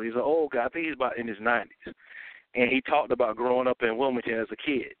Wilmington, actually. He's an old guy. I think he's about in his 90s. And he talked about growing up in Wilmington as a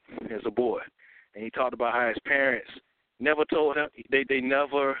kid, as a boy. And he talked about how his parents never told him, they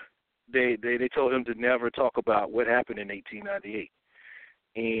told him to never talk about what happened in 1898.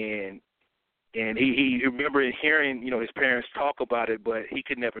 And he remembered hearing, his parents talk about it, but he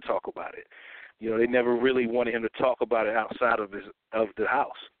could never talk about it. They never really wanted him to talk about it outside of the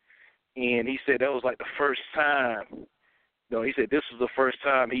house. And he said that was like the first time, he said this was the first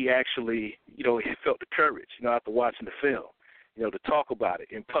time he actually, he felt the courage, after watching the film, to talk about it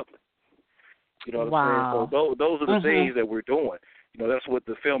in public. You know what I'm saying? So those are the things that we're doing. That's what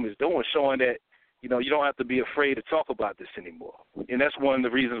the film is doing, showing that, you don't have to be afraid to talk about this anymore. And that's one of the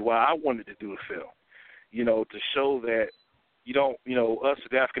reasons why I wanted to do the film, to show that you don't, us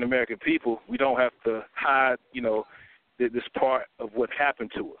as African-American people, we don't have to hide, this part of what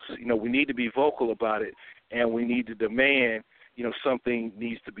happened to us. We need to be vocal about it, and we need to demand, something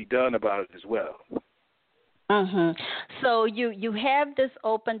needs to be done about it as well. So you have this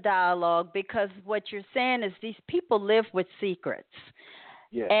open dialogue, because what you're saying is these people live with secrets.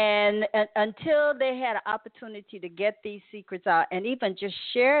 Yeah. And until they had an opportunity to get these secrets out and even just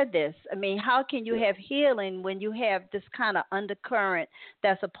share this, I mean, how can you have healing when you have this kind of undercurrent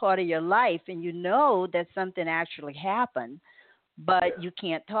that's a part of your life, and that something actually happened, but you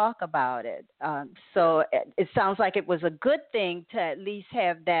can't talk about it? So it sounds like it was a good thing to at least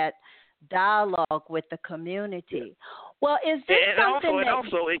have that dialogue with the community. Well, is this something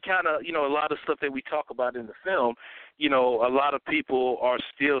also it kind of, a lot of stuff that we talk about in the film, a lot of people are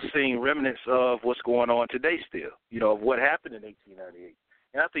still seeing remnants of what's going on today still, of what happened in 1898.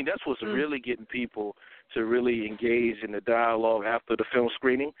 And I think that's what's really getting people to really engage in the dialogue after the film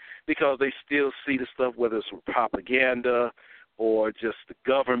screening, because they still see the stuff, whether it's propaganda or just the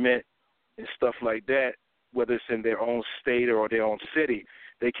government and stuff like that, whether it's in their own state or their own city.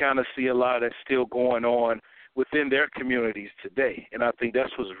 They kind of see a lot of that still going on within their communities today. And I think that's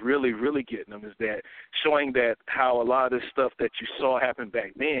what's really, really getting them, is that showing that how a lot of this stuff that you saw happen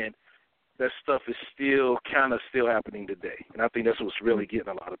back then, that stuff is still happening today. And I think that's what's really getting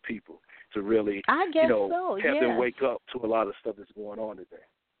a lot of people to really, have them wake up to a lot of stuff that's going on today.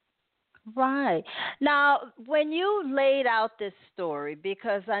 Right. Now, when you laid out this story,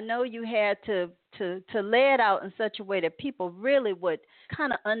 because I know you had to lay it out in such a way that people really would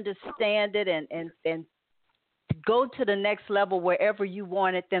kind of understand it and go to the next level wherever you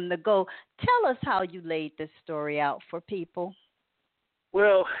wanted them to go. Tell us how you laid this story out for people.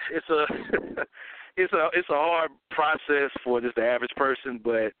 Well, it's a hard process for just the average person,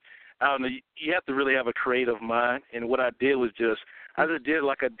 but I don't know, you have to really have a creative mind. And what I did was I just did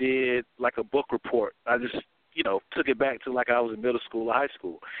like a book report. I just took it back to like I was in middle school or high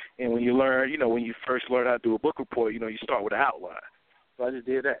school. And when you learn, when you first learn how to do a book report, you start with an outline. So I just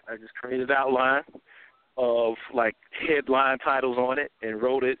did that. I just created an outline of like headline titles on it and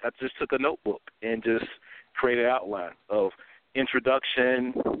wrote it. I just took a notebook and just created an outline of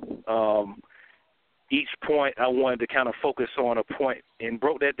introduction. Each point I wanted to kind of focus on a point and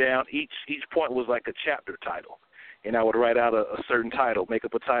broke that down. Each point was like a chapter title. And I would write out a certain title, make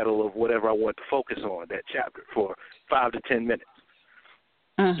up a title of whatever I wanted to focus on that chapter for 5 to 10 minutes.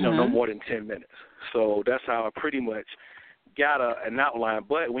 No more than 10 minutes. So that's how I pretty much got an outline.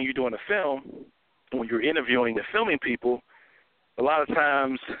 But when you're doing a film, when you're interviewing and filming people, a lot of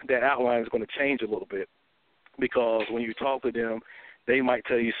times that outline is going to change a little bit because when you talk to them, they might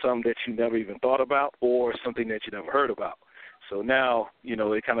tell you something that you never even thought about or something that you never heard about. So now,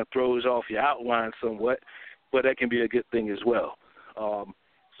 it kind of throws off your outline somewhat, but that can be a good thing as well.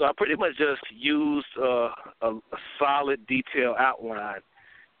 So I pretty much just used a solid, detailed outline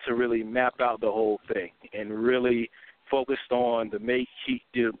to really map out the whole thing and really focused on the main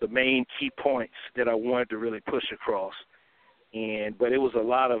key points that I wanted to really push across. But it was a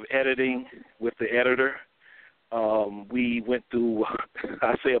lot of editing with the editor. We went through,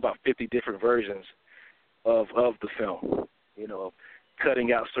 I'd say, about 50 different versions of the film,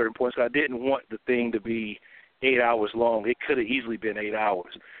 cutting out certain points. I didn't want the thing to be 8 hours long. It could have easily been 8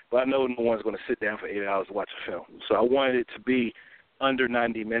 hours, but I know no one's going to sit down for 8 hours to watch a film. So I wanted it to be under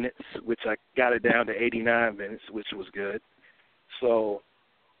 90 minutes, which I got it down to 89 minutes, which was good. So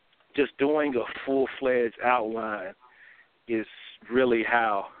just doing a full-fledged outline is really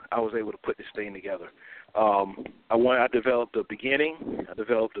how I was able to put this thing together. I developed a beginning, I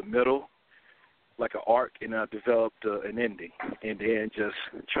developed a middle, like an arc, and I developed an ending, and then just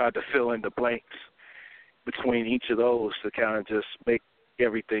tried to fill in the blanks between each of those to kind of just make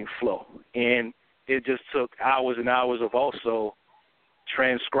everything flow. And it just took hours and hours of also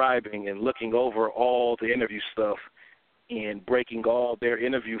transcribing and looking over all the interview stuff and breaking all their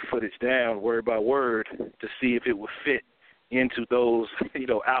interview footage down word by word to see if it would fit into those,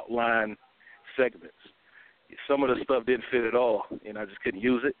 outline segments. Some of the stuff didn't fit at all, and I just couldn't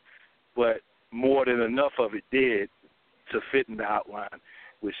use it, but more than enough of it did to fit in the outline,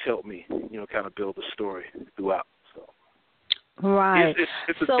 which helped me, kind of build the story throughout. So, right,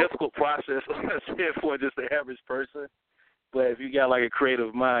 it's a difficult process for just the average person, but if you got like a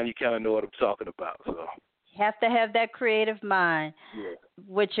creative mind, you kind of know what I'm talking about. So you have to have that creative mind, yeah.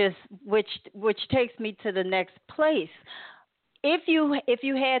 which takes me to the next place. If you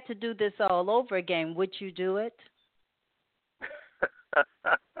had to do this all over again, would you do it?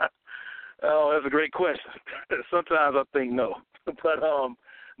 Oh, that's a great question. Sometimes I think no, but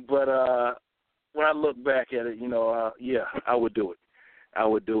when I look back at it, yeah, I would do it. I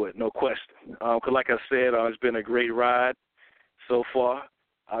would do it, no question. Because like I said, it's been a great ride so far.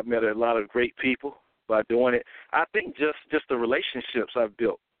 I've met a lot of great people by doing it. I think just the relationships I've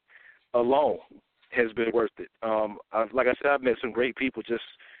built alone has been worth it. Like I said, I've met some great people just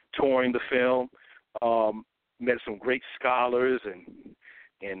touring the film, met some great scholars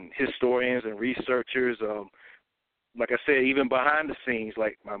and historians and researchers. Like I said, even behind the scenes,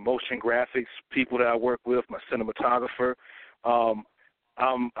 like my motion graphics people that I work with, my cinematographer, I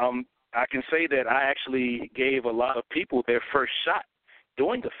can say that I actually gave a lot of people their first shot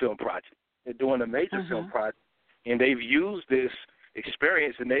doing the film project. They're doing a major film project, and they've used this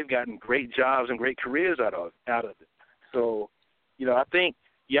experience, and they've gotten great jobs and great careers out of it. So, I think,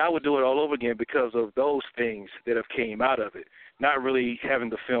 I would do it all over again because of those things that have came out of it. Not really having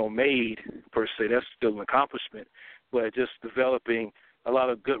the film made, per se, that's still an accomplishment, but just developing a lot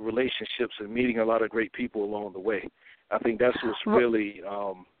of good relationships and meeting a lot of great people along the way. I think that's what's really,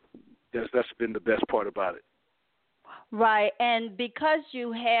 that's been the best part about it. Right, and because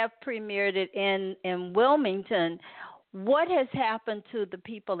you have premiered it in Wilmington, what has happened to the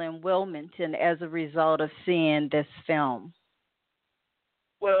people in Wilmington as a result of seeing this film?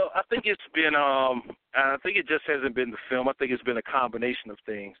 Well, I think it's been, I think it just hasn't been the film. I think it's been a combination of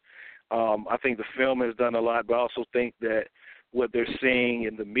things. I think the film has done a lot, but I also think that what they're seeing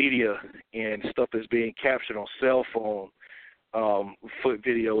in the media and stuff that's being captured on cell phone, foot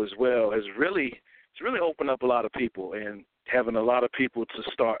video as well, it's really opened up a lot of people and having a lot of people to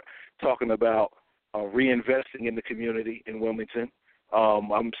start talking about reinvesting in the community in Wilmington.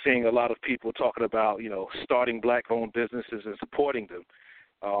 I'm seeing a lot of people talking about, starting black-owned businesses and supporting them,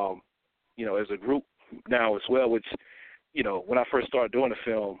 as a group now as well, which, when I first started doing the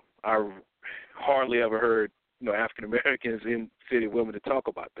film, I hardly ever heard, African Americans in the city of Wilmington talk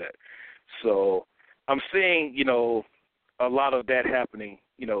about that. So I'm seeing, a lot of that happening,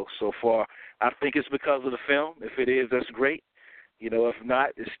 so far. I think it's because of the film. If it is, that's great. If not,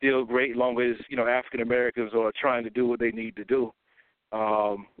 it's still great, as long as African Americans are trying to do what they need to do.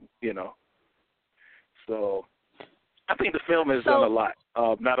 You know, so I think the film has done a lot,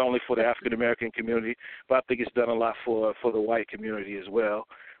 not only for the African American community, but I think it's done a lot for the white community as well.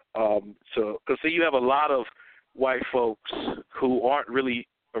 Because you have a lot of white folks who aren't really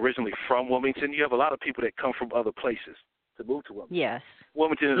originally from Wilmington. You have a lot of people that come from other places to move to Wilmington. Yes.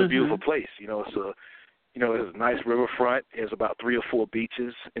 Wilmington is a beautiful place. It's a nice riverfront. There's about 3 or 4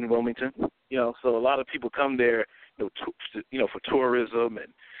 beaches in Wilmington. So a lot of people come there, for tourism,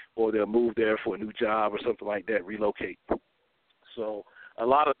 or they'll move there for a new job or something like that, relocate. So a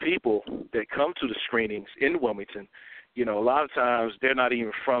lot of people that come to the screenings in Wilmington, a lot of times they're not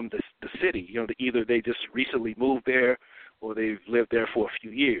even from the city. Either they just recently moved there or they've lived there for a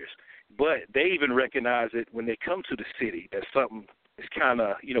few years. But they even recognize it when they come to the city that something is kind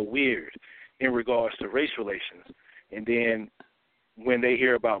of, weird in regards to race relations. And then when they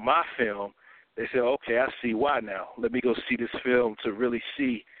hear about my film, they say, okay, I see why now. Let me go see this film to really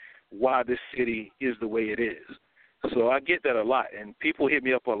see why this city is the way it is. So I get that a lot, and people hit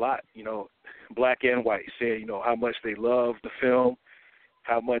me up a lot, black and white, saying, how much they love the film,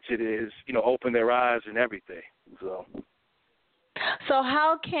 how much it is, opened their eyes and everything. So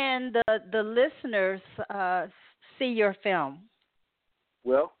how can the listeners see your film?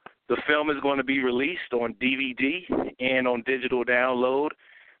 Well, the film is going to be released on DVD and on digital download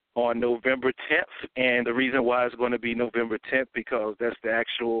on November 10th, and the reason why it's going to be November 10th because that's the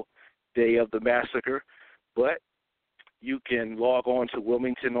actual day of the massacre. But you can log on to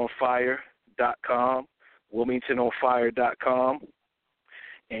WilmingtonOnFire.com, WilmingtonOnFire.com,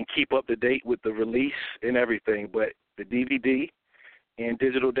 and keep up to date with the release and everything. But the DVD and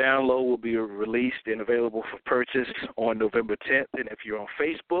digital download will be released and available for purchase on November 10th. And if you're on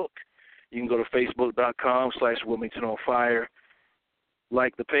Facebook, you can go to Facebook.com/WilmingtonOnFire.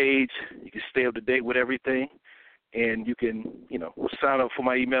 Like the page, you can stay up to date with everything, and you can, sign up for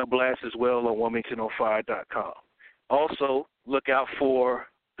my email blast as well on WilmingtonOnFire.com. Also, look out for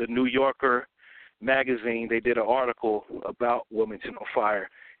the New Yorker magazine. They did an article about Wilmington on Fire,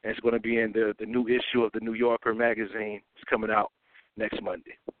 and it's going to be in the new issue of the New Yorker magazine. It's coming out next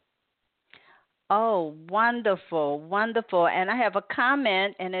Monday. Oh, wonderful, wonderful. And I have a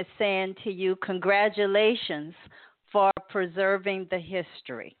comment, and it's saying to you, congratulations for preserving the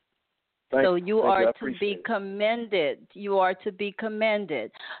history. So you are to be commended. You are to be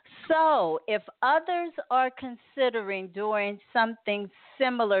commended. So if others are considering doing something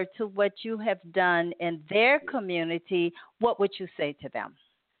similar to what you have done in their community, what would you say to them?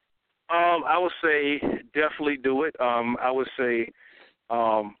 I would say definitely do it. I would say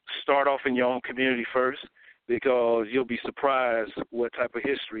start off in your own community first, because you'll be surprised what type of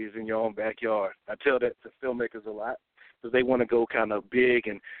history is in your own backyard. I tell that to filmmakers a lot, because they want to go kind of big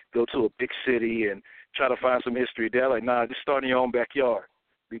and go to a big city and try to find some history. They're like, nah, just start in your own backyard,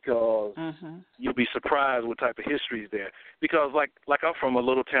 because you'll be surprised what type of history is there. Because like I'm from a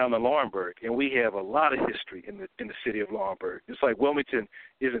little town in Laurinburg, and we have a lot of history in the city of Laurinburg. It's like Wilmington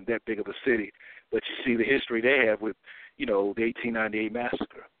isn't that big of a city, but you see the history they have with, the 1898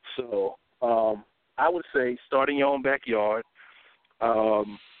 massacre. So I would say start in your own backyard.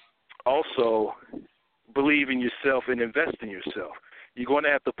 Also, believe in yourself and invest in yourself. You're going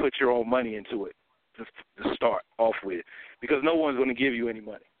to have to put your own money into it to start off with, because no one's going to give you any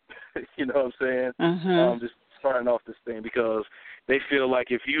money. You know what I'm saying? Just starting off this thing, because they feel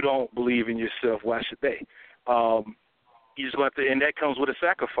like if you don't believe in yourself, why should they? You just have to, and that comes with a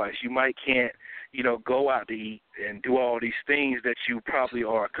sacrifice. You can't, go out to eat and do all these things that you probably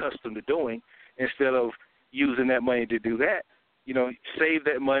are accustomed to doing. Instead of using that money to do that, save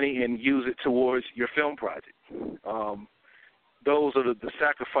that money and use it towards your film project. Those are the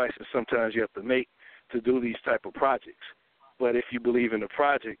sacrifices sometimes you have to make to do these type of projects. But if you believe in the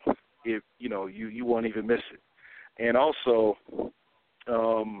project, you won't even miss it. And also,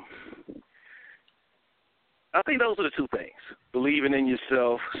 I think those are the two things: believing in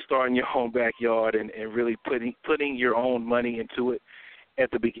yourself, starting your own backyard, and really putting your own money into it at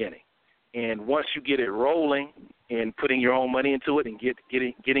the beginning. And once you get it rolling and putting your own money into it and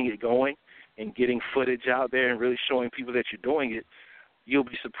getting it going and getting footage out there and really showing people that you're doing it, you'll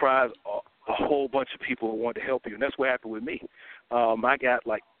be surprised a whole bunch of people want to help you. And that's what happened with me. I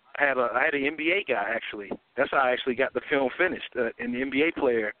had an NBA guy, actually. That's how I actually got the film finished. And the NBA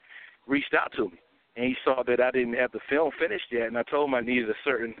player reached out to me, and he saw that I didn't have the film finished yet, and I told him I needed a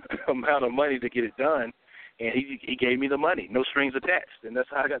certain amount of money to get it done, and he gave me the money, no strings attached, and that's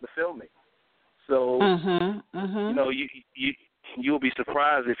how I got the film made. So, you'll be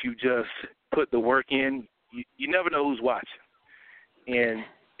surprised if you just put the work in. You never know who's watching. And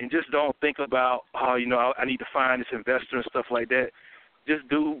just don't think about, I need to find this investor and stuff like that. Just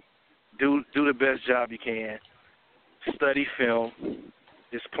do the best job you can. Study film.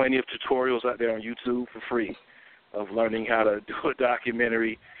 There's plenty of tutorials out there on YouTube for free of learning how to do a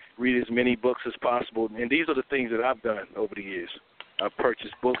documentary, read as many books as possible. And these are the things that I've done over the years. I've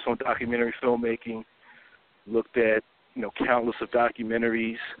purchased books on documentary filmmaking, looked at, countless of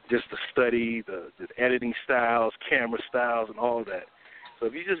documentaries just to study the editing styles, camera styles, and all of that. So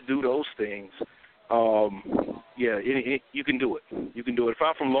if you just do those things, you can do it. You can do it. If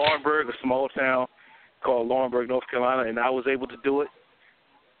I'm from Laurinburg, a small town called Laurinburg, North Carolina, and I was able to do it,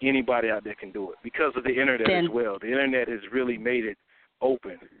 anybody out there can do it because of the Internet as well. The Internet has really made it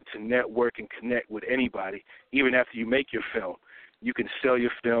open to network and connect with anybody. Even after you make your film, you can sell your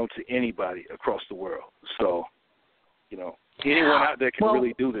film to anybody across the world. So, anyone out there can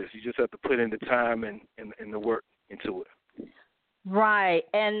really do this. You just have to put in the time and the work into it. Right.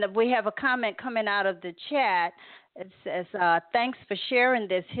 And we have a comment coming out of the chat. It says, thanks for sharing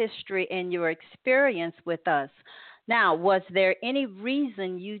this history and your experience with us. Now, was there any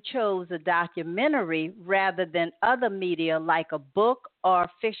reason you chose a documentary rather than other media like a book or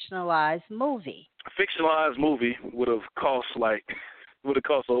a fictionalized movie? A fictionalized movie would have cost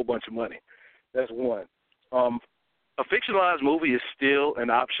a whole bunch of money. That's one. A fictionalized movie is still an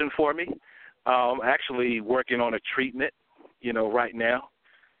option for me. I'm actually working on a treatment, right now.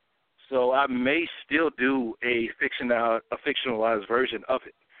 So I may still do a fictionalized version of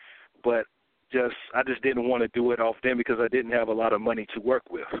it, but I just didn't want to do it off then because I didn't have a lot of money to work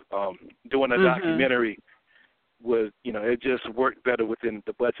with. Doing a documentary was, it just worked better within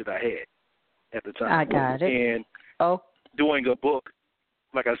the budget I had at the time. I got it. And doing a book,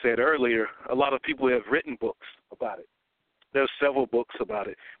 like I said earlier, a lot of people have written books about it. There's several books about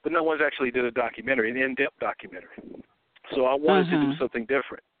it, but no one's actually did a documentary, an in-depth documentary. So I wanted to do something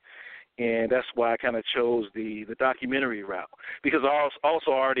different. And that's why I kind of chose the documentary route, because I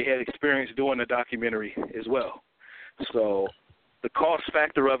also already had experience doing the documentary as well. So the cost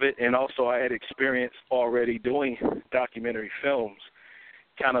factor of it, and also I had experience already doing documentary films,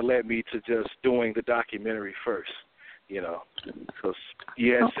 kind of led me to just doing the documentary first, because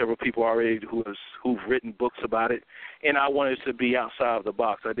you had several people already who've written books about it, and I wanted to be outside of the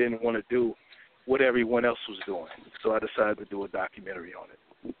box. I didn't want to do what everyone else was doing, so I decided to do a documentary on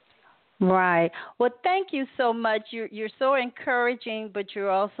it. Right. Well, thank you so much. You're so encouraging, but you're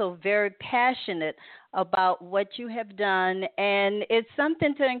also very passionate about what you have done, and it's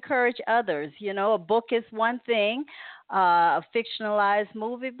something to encourage others. A book is one thing, a fictionalized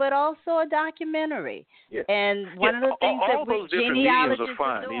movie, but also a documentary. Yeah. And one of the things all those different mediums are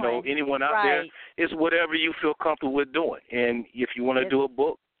fine. Anyone out there, it's whatever you feel comfortable with doing. And if you want to do a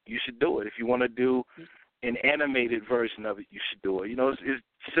book, you should do it. If you want to do an animated version of it, you should do it. It's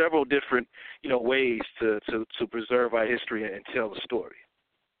several different, ways to preserve our history and tell the story.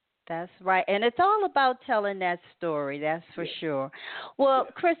 That's right. And it's all about telling that story, that's for sure. Well,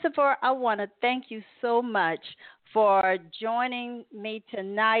 Christopher, I want to thank you so much for joining me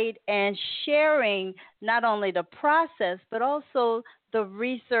tonight and sharing not only the process, but also the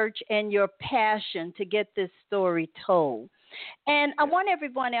research and your passion to get this story told. And I want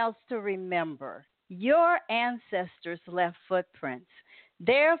everyone else to remember, your ancestors left footprints.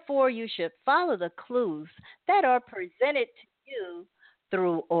 Therefore, you should follow the clues that are presented to you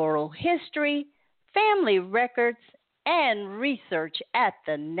through oral history, family records, and research at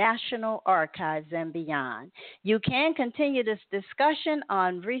the National Archives and beyond. You can continue this discussion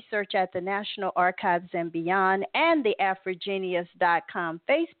on research at the National Archives and beyond and the Afrogenius.com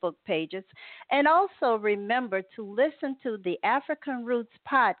Facebook pages. And also remember to listen to the African Roots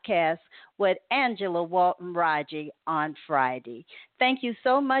podcast with Angela Walton Raji on Friday. Thank you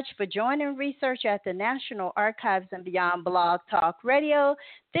so much for joining Research at the National Archives and Beyond Blog Talk Radio.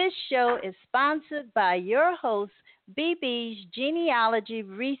 This show is sponsored by your host, BB's Genealogy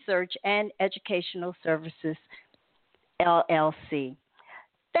Research and Educational Services, LLC.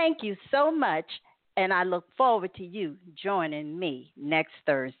 Thank you so much, and I look forward to you joining me next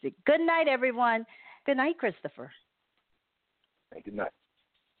Thursday. Good night, everyone. Good night, Christopher. Good night.